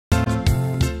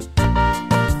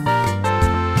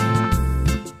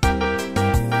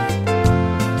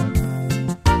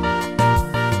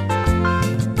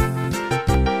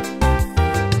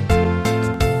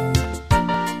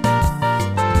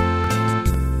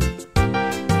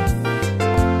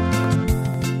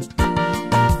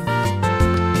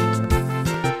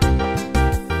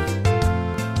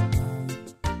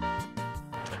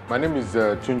My name is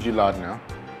Tunji Lardner,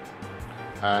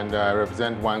 and I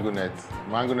represent WangoNet.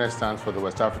 WangoNet stands for the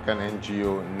West African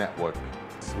NGO Network.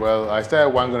 Well, I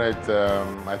started WangoNet,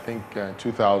 I think, in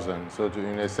 2000. So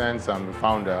in a sense, I'm the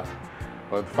founder.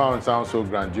 But founder sounds so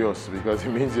grandiose because it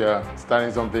means you're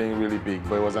starting something really big.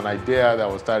 But it was an idea that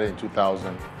was started in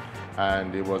 2000,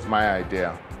 and it was my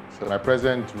idea. So my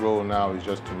present role now is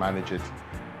just to manage it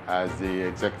as the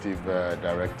executive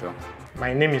director.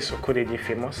 My name is Okodede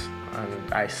Famous,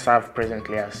 and I serve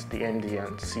presently as the MD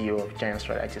and CEO of Giant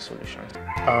Stride IT Solutions.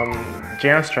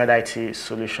 Giant Stride IT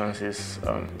Solutions is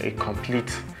a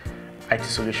complete IT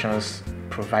solutions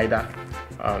provider.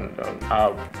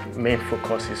 Our main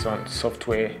focus is on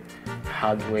software,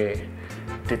 hardware,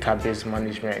 database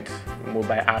management,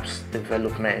 mobile apps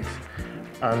development,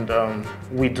 and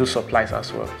we do supplies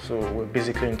as well. So we're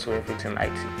basically into everything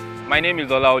IT. My name is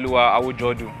Olaoluwa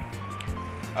Awujodu.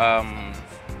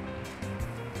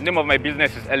 Name of my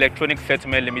business is Electronic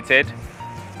Settlement Limited.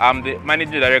 I'm the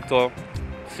managing director,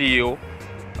 CEO.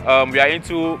 We are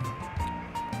into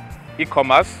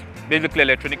e-commerce, basically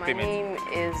electronic payments. My name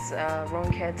is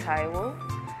Ronke Taiwo.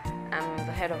 I'm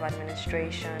the head of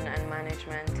administration and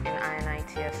management in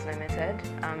INITS Limited.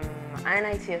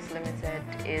 INITS Limited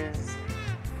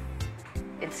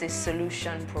it's a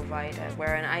solution provider.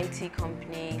 We're an IT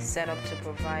company set up to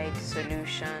provide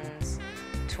solutions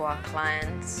to our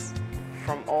clients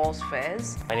from all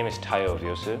spheres. My name is Tayo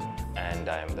Oviosu, and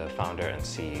I'm the founder and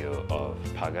CEO of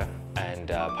Paga. And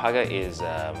Paga is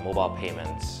a mobile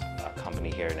payments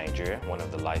company here in Nigeria, one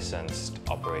of the licensed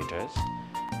operators.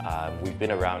 We've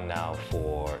been around now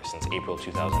since April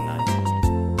 2009.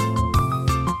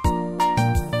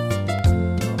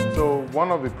 So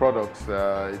one of the products,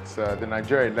 it's the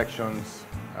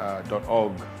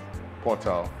NigeriaElections.org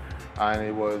portal, and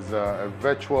it was a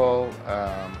virtual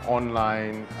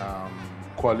online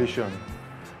coalition.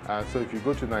 So if you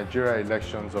go to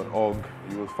NigeriaElections.org,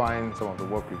 you will find some of the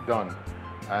work we've done.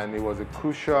 And it was a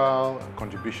crucial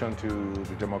contribution to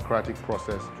the democratic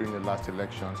process during the last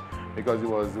elections, because it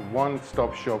was the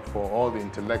one-stop shop for all the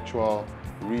intellectual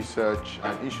research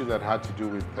and issues that had to do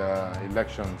with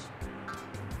elections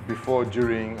before,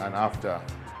 during, and after.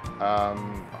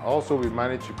 Also, we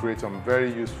managed to create some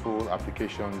very useful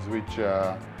applications which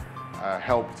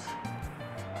helped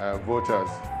voters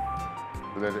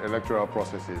with the electoral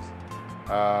processes.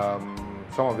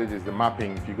 Some of it is the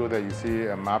mapping. If you go there, you see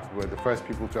a map. We're the first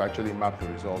people to actually map the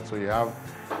results. So you have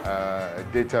a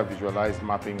data visualized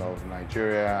mapping of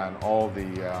Nigeria and all the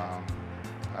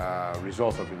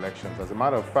results of elections. As a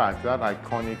matter of fact, that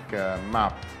iconic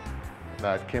map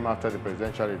that came after the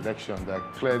presidential election that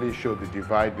clearly showed the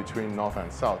divide between North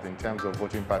and South in terms of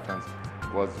voting patterns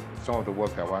was some of the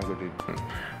work that Wango did.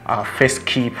 Our first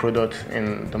key product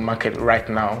in the market right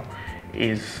now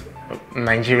is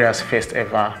Nigeria's first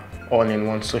ever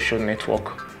all-in-one social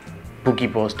network,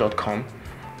 boogieboss.com.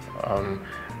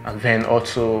 And then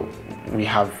also we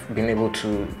have been able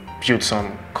to build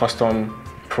some custom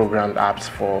programmed apps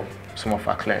for some of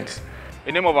our clients.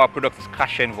 The name of our product is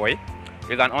Cash Envoy.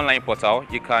 It's an online portal.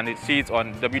 You can see it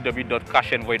on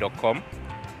www.cashenvoy.com.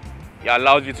 It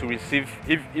allows you to receive,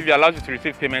 it allows you to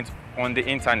receive payments on the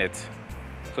internet.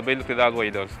 So basically that's what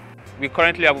it does. We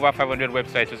currently have over 500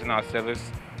 websites using our service.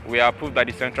 We are approved by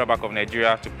the Central Bank of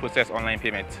Nigeria to process online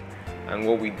payments. And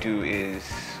what we do is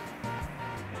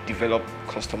develop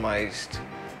customized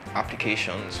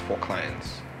applications for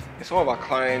clients. Some of our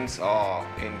clients are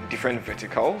in different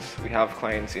verticals. We have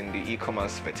clients in the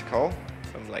e-commerce vertical,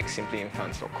 like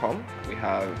simplyinfants.com. We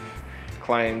have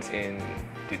clients in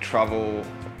the travel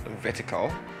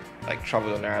vertical, like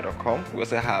travelonera.com. We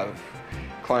also have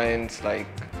clients that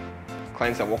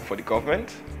work for the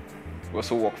government. We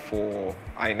also work for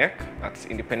INEC, that's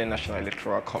Independent National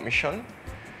Electoral Commission.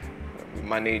 We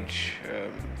manage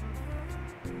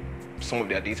some of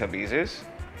their databases.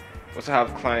 We also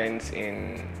have clients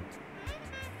in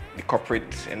the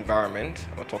corporate environment.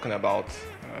 We're talking about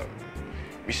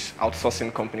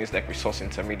outsourcing companies like resource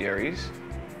intermediaries.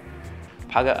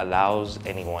 Paga allows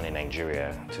anyone in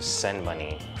Nigeria to send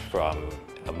money from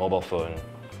a mobile phone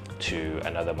to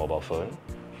another mobile phone,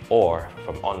 or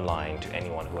from online to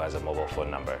anyone who has a mobile phone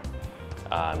number.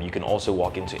 You can also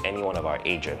walk into any one of our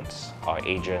agents. Our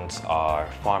agents are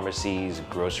pharmacies,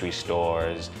 grocery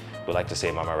stores. We like to say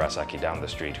Mama Rasaki down the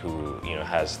street who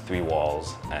has 3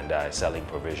 walls and selling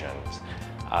provisions.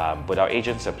 But our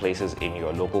agents are places in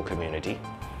your local community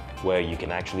where you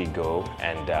can actually go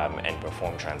and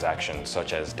perform transactions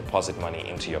such as deposit money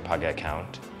into your Paga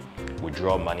account,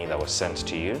 withdraw money that was sent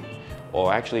to you,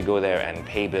 or actually go there and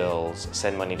pay bills,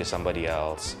 send money to somebody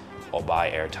else, or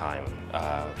buy airtime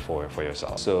for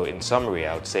yourself. So in summary,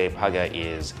 I would say Paga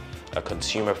is a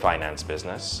consumer finance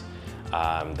business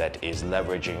that is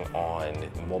leveraging on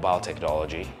mobile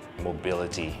technology,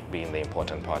 mobility being the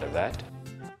important part of that.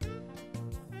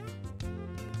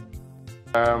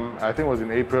 I think it was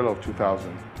in April of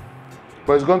 2000.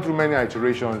 But it's gone through many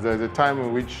iterations. There's a time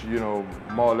in which,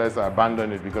 more or less I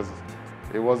abandoned it because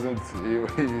it wasn't,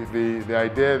 the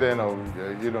idea then of,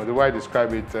 the way I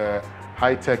describe it,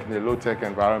 high-tech in a low-tech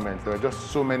environment, there were just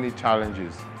so many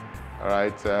challenges, all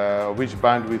right, which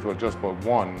bandwidth was just but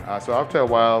one. So after a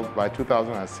while, by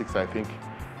 2006, I think,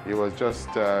 it was just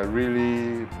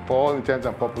really, for all intents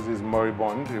and purposes,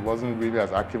 moribund. It wasn't really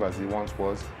as active as it once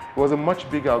was. It was a much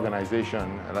bigger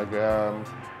organization. Like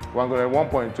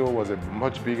 1.0 was a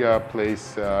much bigger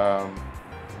place. Our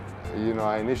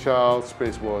initial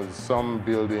space was some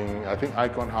building, I think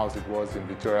Icon House it was in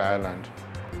Victoria Island,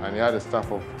 and it had a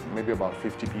staff of maybe about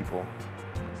 50 people.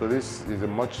 So this is a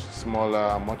much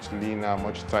smaller, much leaner,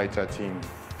 much tighter team.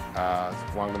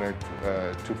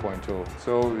 2.0.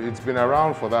 So it's been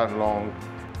around for that long,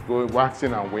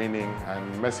 waxing and waning,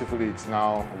 and mercifully it's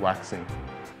now waxing.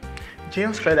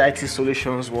 Stride IT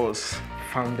Solutions was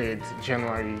founded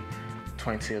January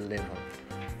 2011,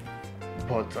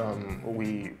 but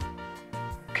we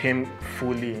came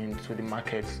fully into the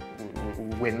market.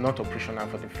 We were not operational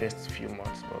for the first few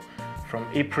months, but from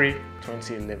April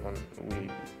 2011 we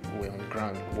were on the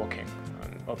ground working,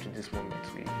 and up to this moment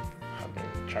we have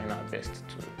been trying our best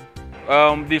to.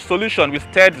 The solution, we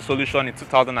started the solution in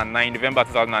 2009, November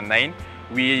 2009.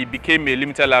 We became a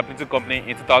limited liability company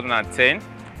in 2010,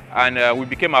 and we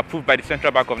became approved by the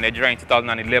Central Bank of Nigeria in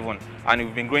 2011, and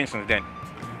we've been growing since then.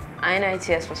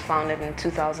 INITS was founded in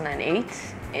 2008,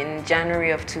 in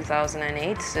January of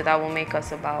 2008, so that will make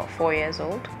us about 4 years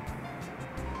old.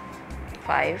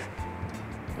 5,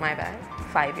 my bad,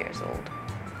 5 years old.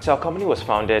 So our company was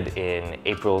founded in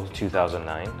April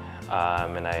 2009,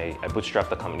 and I bootstrapped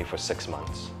the company for 6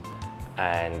 months.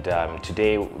 And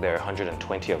today there are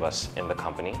 120 of us in the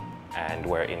company, and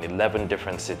we're in 11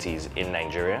 different cities in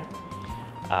Nigeria.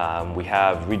 We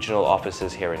have regional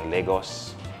offices here in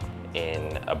Lagos,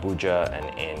 in Abuja, and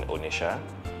in Onitsha.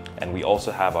 And we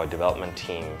also have our development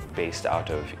team based out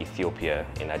of Ethiopia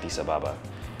in Addis Ababa.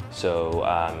 So,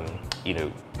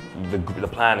 the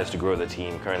plan is to grow the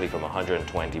team currently from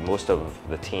 120. Most of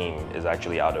the team is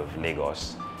actually out of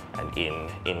Lagos and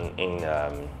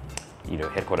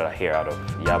headquartered here out of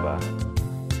Yaba.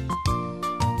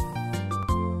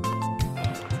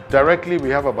 Directly, we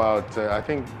have about, I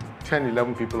think, 10,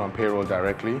 11 people on payroll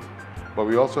directly, but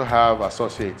we also have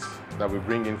associates that we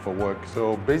bring in for work.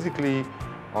 So basically,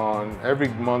 on every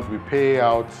month, we pay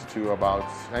out to about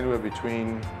anywhere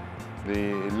between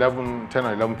the 10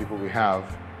 or 11 people we have,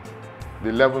 the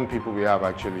 11 people we have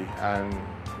actually, and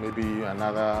maybe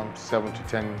another 7 to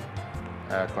 10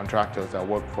 contractors that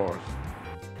work for us.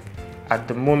 At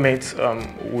the moment,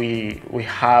 we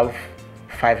have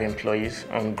 5 employees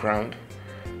on ground,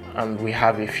 and we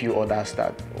have a few others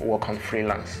that work on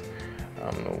freelance.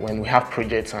 When we have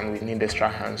projects and we need extra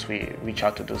hands, we reach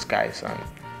out to those guys and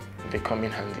they come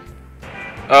in handy.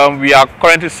 We are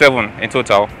currently 7 in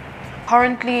total.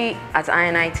 Currently at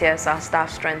INITS, our staff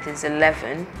strength is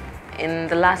 11. In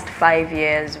the last 5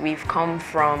 years, we've come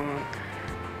from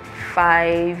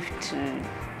 5 to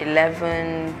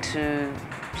 11 to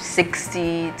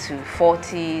 60 to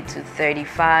 40 to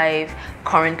 35.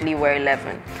 Currently we're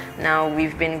 11. Now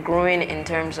we've been growing in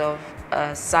terms of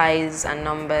size and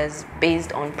numbers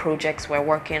based on projects we're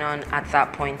working on at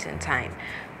that point in time.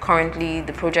 Currently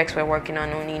the projects we're working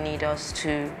on only need us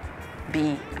to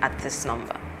be at this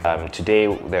number. Today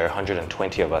there are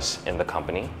 120 of us in the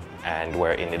company, and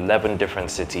we're in 11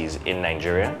 different cities in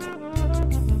Nigeria.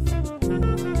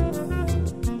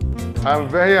 I'm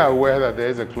very aware that there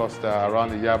is a cluster around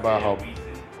the Yaba hub.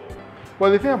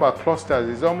 Well, the thing about clusters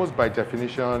is almost by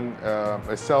definition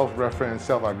a self-reference,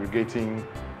 self-aggregating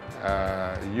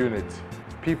unit.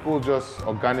 People just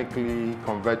organically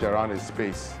converge around a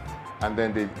space and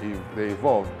then they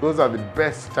evolve. Those are the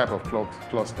best type of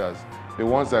clusters, the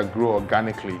ones that grow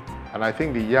organically. And I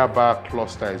think the Yaba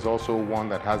cluster is also one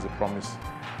that has the promise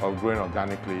of growing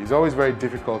organically. It's always very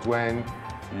difficult when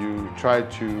you try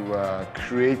to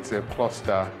create a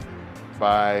cluster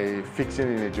by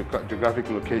fixing in a geographic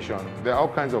location. There are all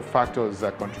kinds of factors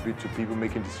that contribute to people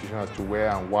making decisions as to where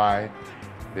and why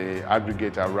they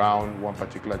aggregate around one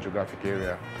particular geographic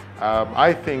area.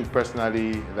 I think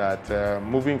personally that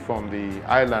moving from the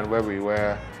island where we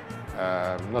were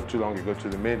not too long ago to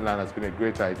the mainland has been a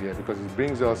great idea, because it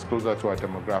brings us closer to our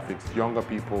demographics, younger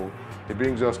people. It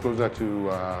brings us closer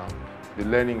to the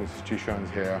learning institutions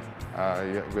here.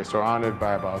 We're surrounded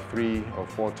by about 3 or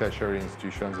 4 tertiary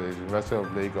institutions. There's University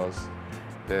of Lagos,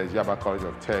 there's Yaba College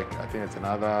of Tech, I think it's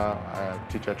another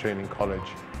teacher training college.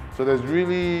 So there's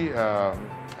really,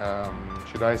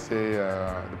 should I say,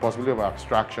 the possibility of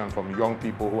abstraction from young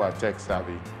people who are tech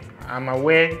savvy. I'm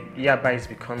aware Yaba is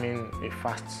becoming a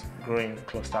fast-growing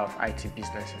cluster of IT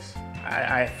businesses.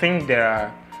 I think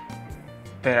there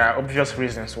are obvious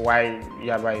reasons why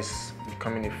Yaba is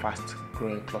becoming a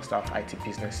fast-growing cluster of IT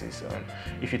businesses.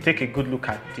 If you take a good look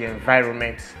at the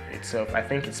environment itself, I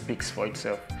think it speaks for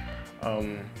itself.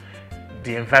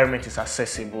 The environment is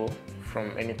accessible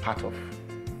from any part of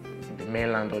the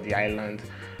mainland or the island,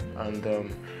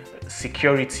 and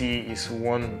security is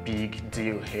one big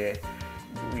deal here.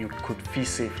 You could feel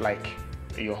safe like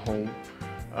your home.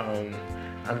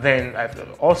 And then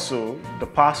also the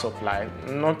power supply,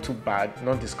 not too bad,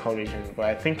 not discouraging, but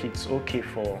I think it's okay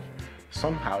for,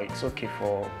 somehow it's okay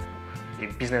for a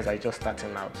business that's just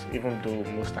starting out, even though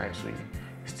most times we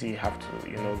still have to,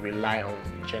 rely on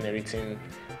generating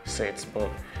sets. But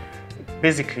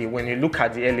basically, when you look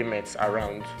at the elements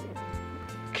around,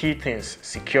 key things,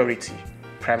 security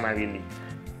primarily,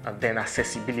 and then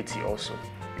accessibility also,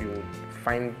 you would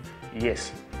find,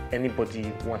 yes,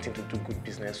 anybody wanting to do good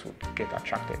business would get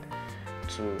attracted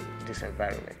to this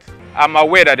environment. I'm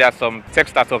aware that there are some tech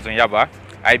startups in Yaba.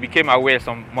 I became aware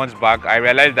some months back. I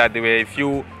realized that there were a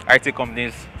few IT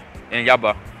companies in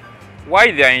Yaba.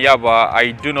 Why they are in Yaba,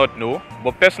 I do not know.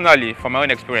 But personally, from my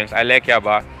own experience, I like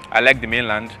Yaba. I like the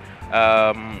mainland.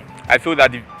 I feel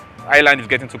that the island is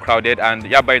getting too crowded, and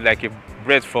Yaba is like a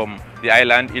breath from the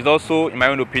island. It's also, in my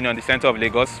own opinion, the center of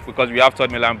Lagos, because we have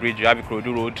Third Mainland Bridge, you have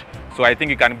Ikorodu Road. So I think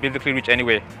you can basically reach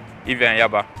anywhere if you're in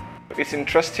Yaba. It's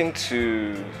interesting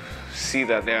to see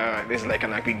that there's like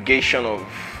an aggregation of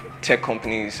tech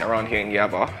companies around here in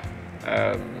Yaba.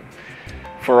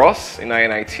 For us in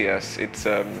INITS,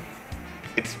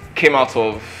 it came out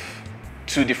of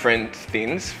 2 different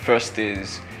things. First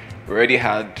is we already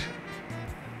had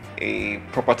a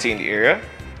property in the area.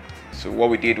 So what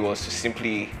we did was to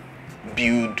simply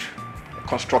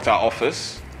construct our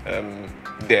office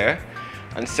there.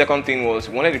 And second thing was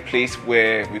we wanted a place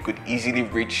where we could easily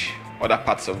reach other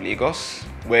parts of Lagos,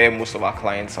 where most of our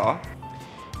clients are.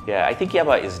 Yeah, I think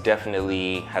Yaba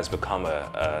has become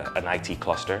an IT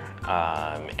cluster.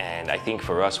 And I think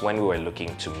for us, when we were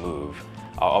looking to move,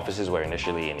 our offices were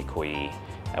initially in Ikoyi.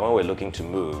 And when we were looking to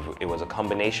move, it was a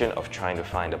combination of trying to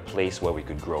find a place where we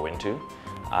could grow into,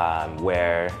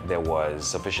 where there was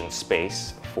sufficient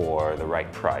space for the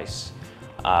right price.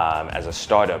 As a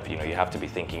startup, you have to be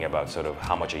thinking about sort of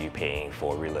how much are you paying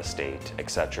for real estate,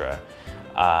 etc.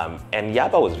 And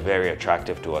Yaba was very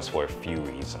attractive to us for a few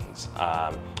reasons.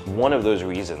 One of those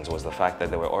reasons was the fact that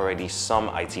there were already some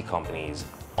IT companies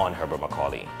on Herbert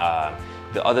Macaulay.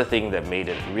 The other thing that made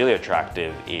it really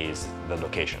attractive is the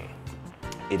location.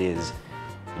 It is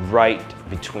right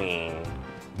between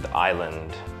the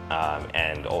island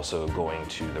and also going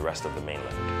to the rest of the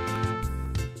mainland.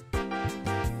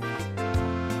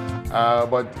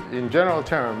 But in general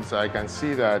terms, I can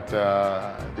see that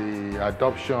the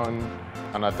adoption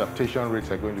and adaptation rates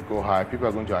are going to go high. People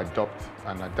are going to adopt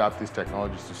and adapt these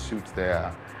technologies to suit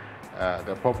their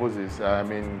purposes. I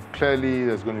mean, clearly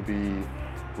there's going to be,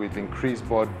 with increased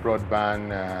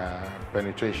broadband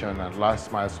penetration and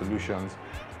last mile solutions,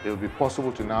 it will be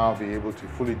possible to now be able to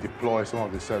fully deploy some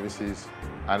of the services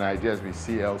and ideas we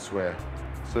see elsewhere.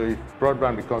 So if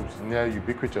broadband becomes near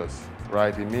ubiquitous,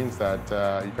 right, it means that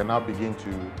you can now begin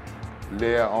to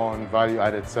layer on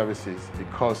value-added services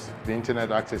because the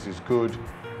internet access is good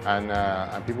and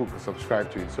people can subscribe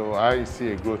to it. So I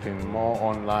see a growth in more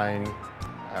online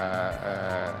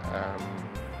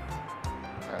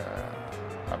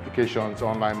applications,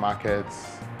 online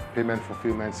markets, payment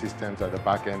fulfillment systems at the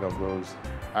back end of those,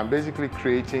 and basically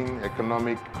creating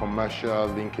economic, commercial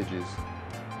linkages.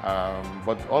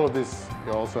 But all of this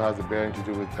also has a bearing to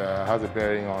do with, has a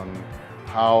bearing on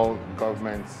how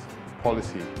government's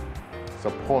policy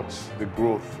supports the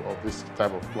growth of this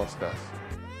type of clusters.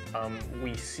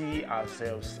 We see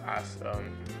ourselves as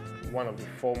one of the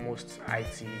foremost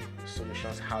IT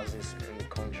solutions houses in the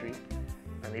country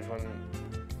and even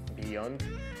beyond.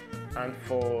 And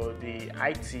for the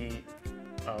IT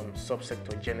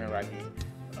subsector generally,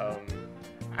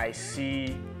 I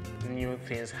see new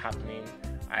things happening.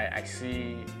 I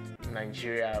see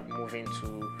Nigeria moving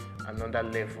to another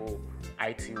level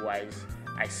IT-wise.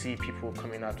 I see people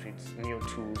coming out with new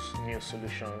tools, new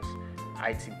solutions,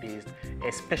 IT-based,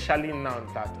 especially now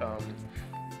that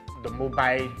the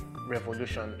mobile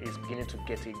revolution is beginning to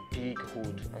get a big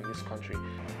hold on this country.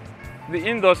 The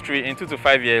industry in 2 to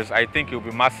 5 years, I think it will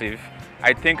be massive.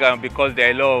 I think because there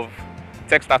are a lot of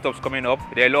tech startups coming up,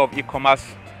 there are a lot of e-commerce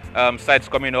sites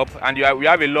coming up, and we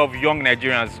have a lot of young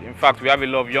Nigerians. In fact, we have a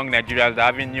lot of young Nigerians that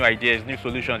are having new ideas, new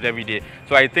solutions every day.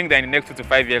 So I think that in the next 2 to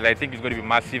 5 years, I think it's going to be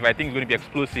massive. I think it's going to be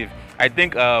explosive. I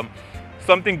think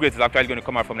something great is actually going to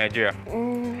come out from Nigeria.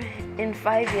 In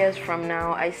 5 years from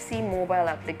now, I see mobile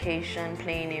application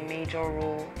playing a major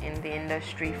role in the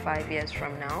industry 5 years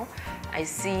from now. I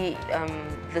see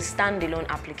the standalone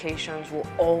applications will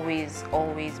always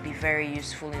be very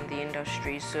useful in the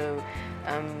industry. So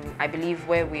I believe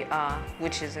where we are,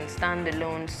 which is in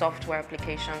standalone software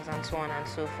applications and so on and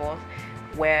so forth,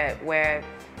 we're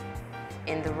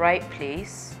in the right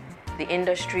place. The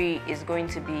industry is going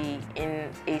to be in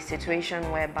a situation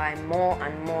whereby more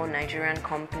and more Nigerian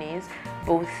companies,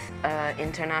 both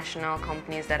international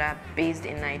companies that are based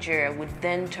in Nigeria, would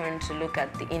then turn to look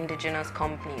at the indigenous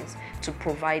companies to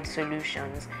provide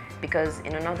solutions, because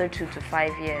in another 2 to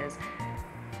 5 years,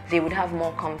 they would have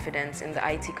more confidence in the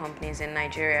IT companies in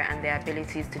Nigeria and their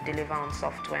abilities to deliver on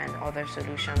software and other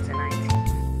solutions in IT.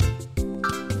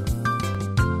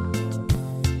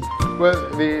 Well,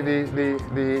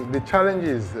 the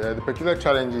challenges, the peculiar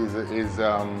challenges is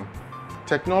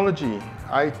technology,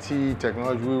 IT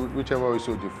technology, whichever way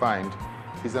so defined,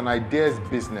 is an ideas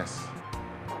business.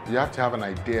 You have to have an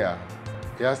idea.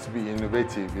 It has to be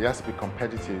innovative. It has to be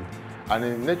competitive. And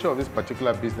the nature of this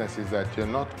particular business is that you're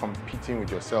not competing with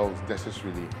yourselves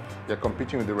necessarily. You're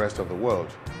competing with the rest of the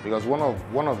world. Because one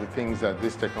of the things that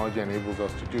this technology enables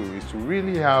us to do is to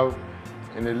really have,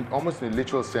 almost in a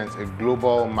literal sense, a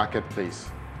global marketplace.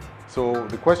 So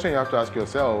the question you have to ask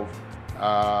yourself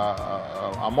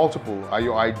are multiple. Are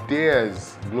your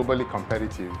ideas globally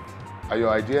competitive? Are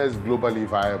your ideas globally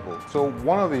viable? So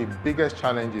one of the biggest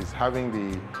challenges is having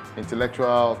the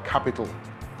intellectual capital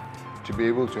to be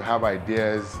able to have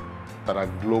ideas that are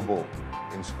global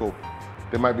in scope.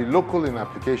 They might be local in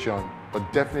application,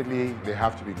 but definitely they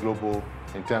have to be global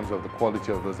in terms of the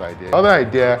quality of those ideas. The other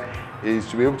idea is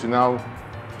to be able to now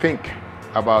think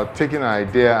about taking an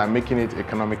idea and making it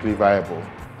economically viable.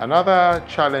 Another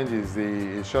challenge is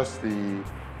just the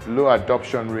low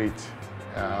adoption rate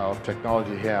of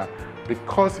technology here.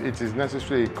 Because it is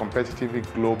necessarily a competitively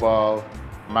global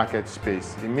market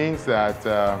space, it means that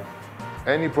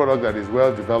any product that is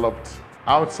well developed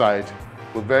outside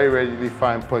will very readily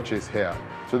find purchase here.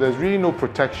 So there's really no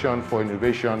protection for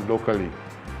innovation locally,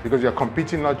 because you're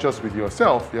competing not just with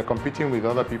yourself, you're competing with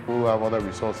other people who have other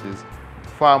resources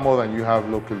far more than you have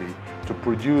locally to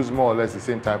produce more or less the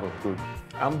same type of good.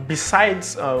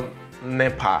 Besides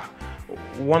NEPA,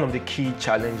 one of the key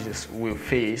challenges we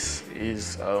face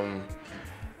is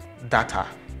data,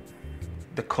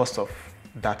 the cost of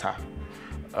data.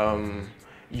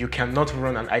 You cannot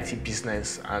run an IT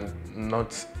business and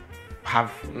not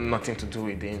have nothing to do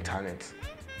with the internet.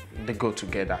 They go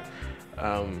together.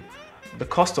 The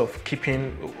cost of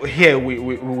keeping, here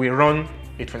we run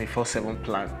a 24/7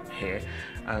 plan here,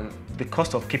 and the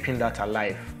cost of keeping that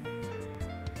alive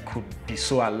could be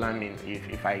so alarming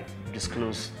if I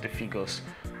disclose the figures.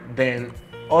 Then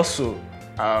also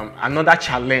another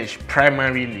challenge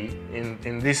primarily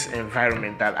in this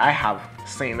environment that I have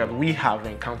seen, that we have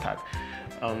encountered,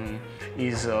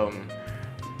 is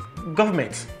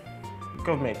government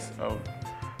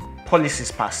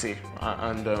policies per se,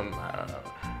 and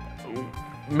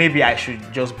maybe I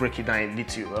should just break it down a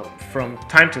little. From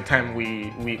time to time,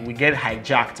 we get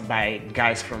hijacked by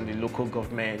guys from the local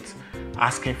government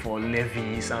asking for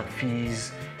levies and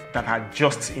fees that are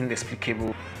just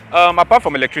inexplicable. Apart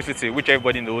from electricity, which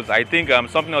everybody knows, I think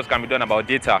something else can be done about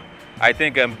data. I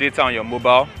think data on your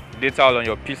mobile, data on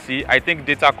your PC. I think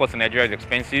data cost in Nigeria is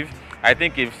expensive. I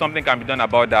think if something can be done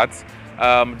about that,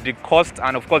 the cost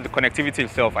and of course the connectivity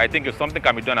itself, I think if something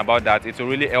can be done about that, it will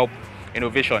really help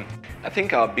innovation. I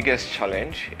think our biggest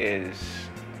challenge is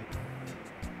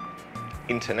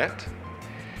internet.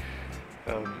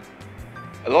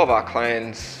 A lot of our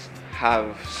clients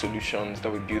have solutions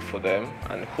that we build for them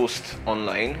and host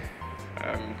online.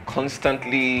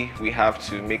 Constantly we have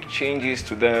to make changes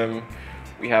to them.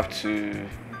 We have to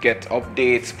get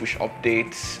updates, push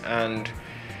updates, and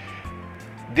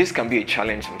this can be a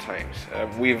challenge sometimes.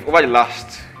 Over the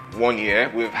last 1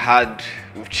 year,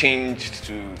 we've changed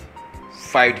to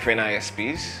 5 different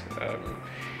ISPs.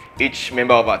 Each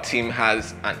member of our team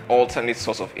has an alternate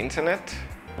source of internet.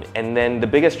 And then the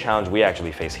biggest challenge we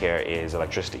actually face here is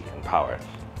electricity and power,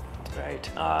 right?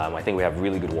 I think we have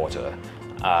really good water.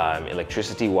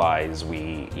 Electricity-wise,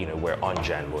 we're on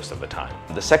gen most of the time.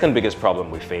 The second biggest problem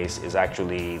we face is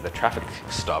actually the traffic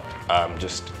stop,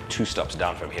 just 2 stops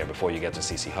down from here before you get to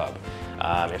CC Hub.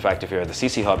 In fact, if you're at the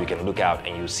CC Hub, you can look out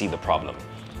and you see the problem,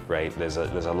 right? There's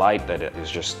a light that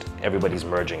is just everybody's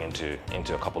merging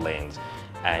into a couple lanes,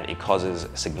 and it causes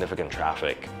significant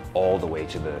traffic all the way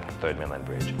to the Third Mainland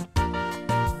Bridge.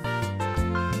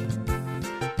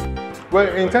 Well,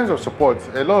 in terms of support,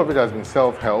 a lot of it has been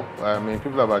self-help. I mean,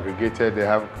 people have aggregated, they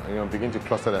have, begin to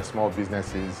cluster their small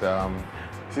businesses.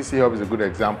 CC Hub is a good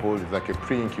example. It's like a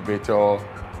pre-incubator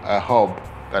hub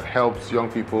that helps young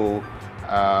people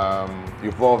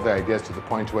evolve their ideas to the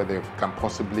point where they can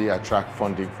possibly attract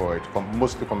funding for it,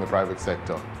 mostly from the private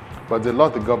sector. But there's a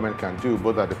lot the government can do,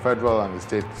 both at the federal and the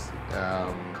state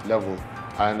level.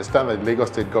 I understand that the Lagos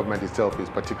state government itself is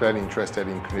particularly interested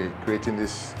in creating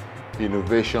this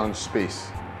innovation space,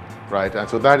 right? And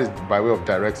so that is by way of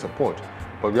direct support.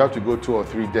 But we have to go 2 or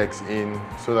 3 decks in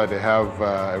so that they have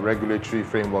a regulatory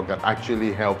framework that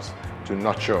actually helps to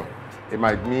nurture. It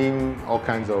might mean all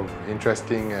kinds of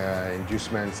interesting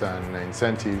inducements and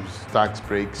incentives, tax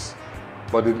breaks,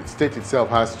 but the state itself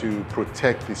has to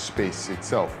protect the space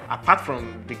itself. Apart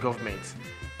from the government,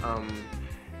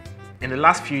 in the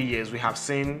last few years we have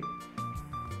seen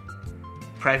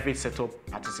private sector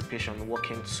participation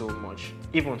working so much,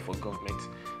 even for government.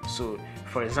 So,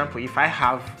 for example, if I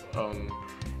have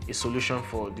a solution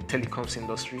for the telecoms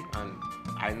industry and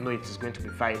I know it is going to be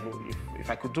viable, if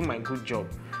I could do my good job,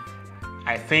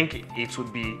 I think it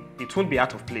won't be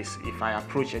out of place if I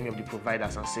approach any of the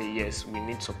providers and say, yes, we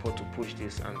need support to push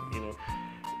this. And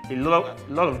a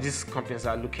lot of these companies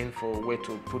are looking for where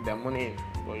to put their money in.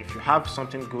 But if you have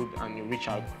something good and you reach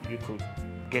out, you could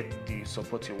get the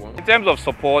support you want. In terms of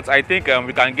support, I think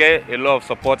we can get a lot of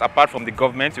support apart from the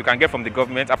government. We can get from the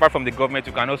government. Apart from the government,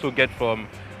 you can also get from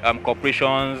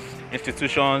corporations,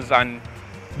 institutions, and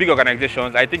big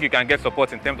organizations. I think you can get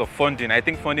support in terms of funding. I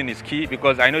think funding is key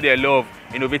because I know there are a lot of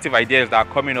innovative ideas that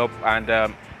are coming up,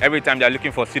 and every time they are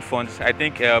looking for seed funds. I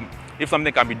think if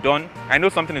something can be done, I know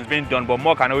something is being done, but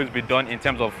more can always be done in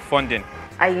terms of funding.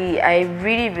 I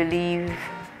really believe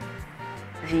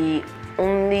the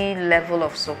only level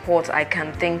of support I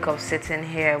can think of sitting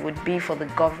here would be for the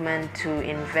government to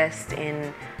invest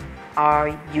in our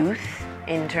youth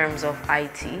in terms of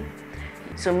IT.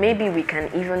 So maybe we can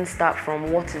even start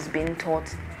from what is being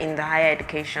taught in the higher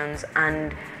educations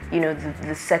and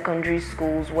the secondary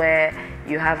schools where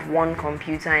you have one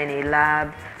computer in a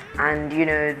lab and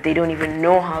they don't even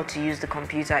know how to use the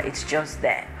computer, it's just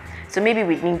there. So maybe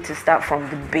we need to start from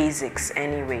the basics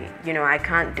anyway. I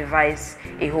can't devise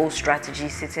a whole strategy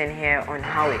sitting here on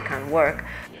how it can work.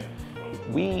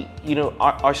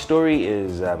 Our story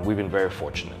is, we've been very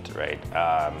fortunate, right?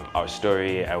 Our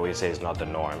story, I always say, is not the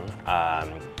norm.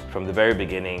 From the very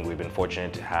beginning, we've been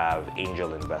fortunate to have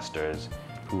angel investors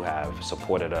who have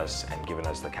supported us and given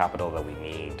us the capital that we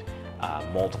need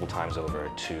multiple times over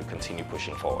to continue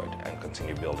pushing forward and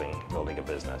continue building a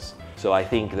business. So I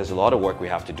think there's a lot of work we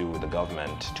have to do with the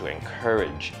government to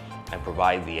encourage and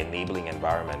provide the enabling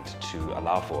environment to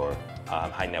allow for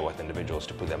high net worth individuals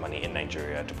to put their money in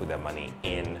Nigeria, to put their money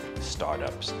in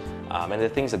startups. And there are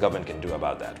things the government can do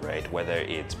about that, right? Whether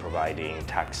it's providing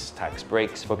tax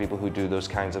breaks for people who do those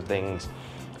kinds of things,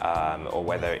 or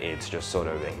whether it's just sort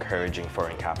of encouraging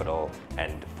foreign capital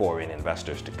and foreign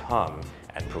investors to come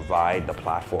and provide the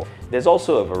platform. There's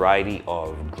also a variety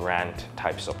of grant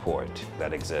type support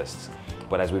that exists.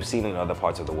 But as we've seen in other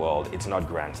parts of the world, it's not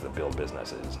grants that build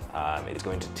businesses. It's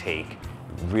going to take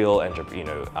real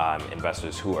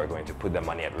investors who are going to put their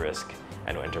money at risk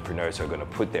and entrepreneurs who are going to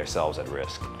put themselves at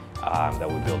risk that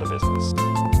will build a business.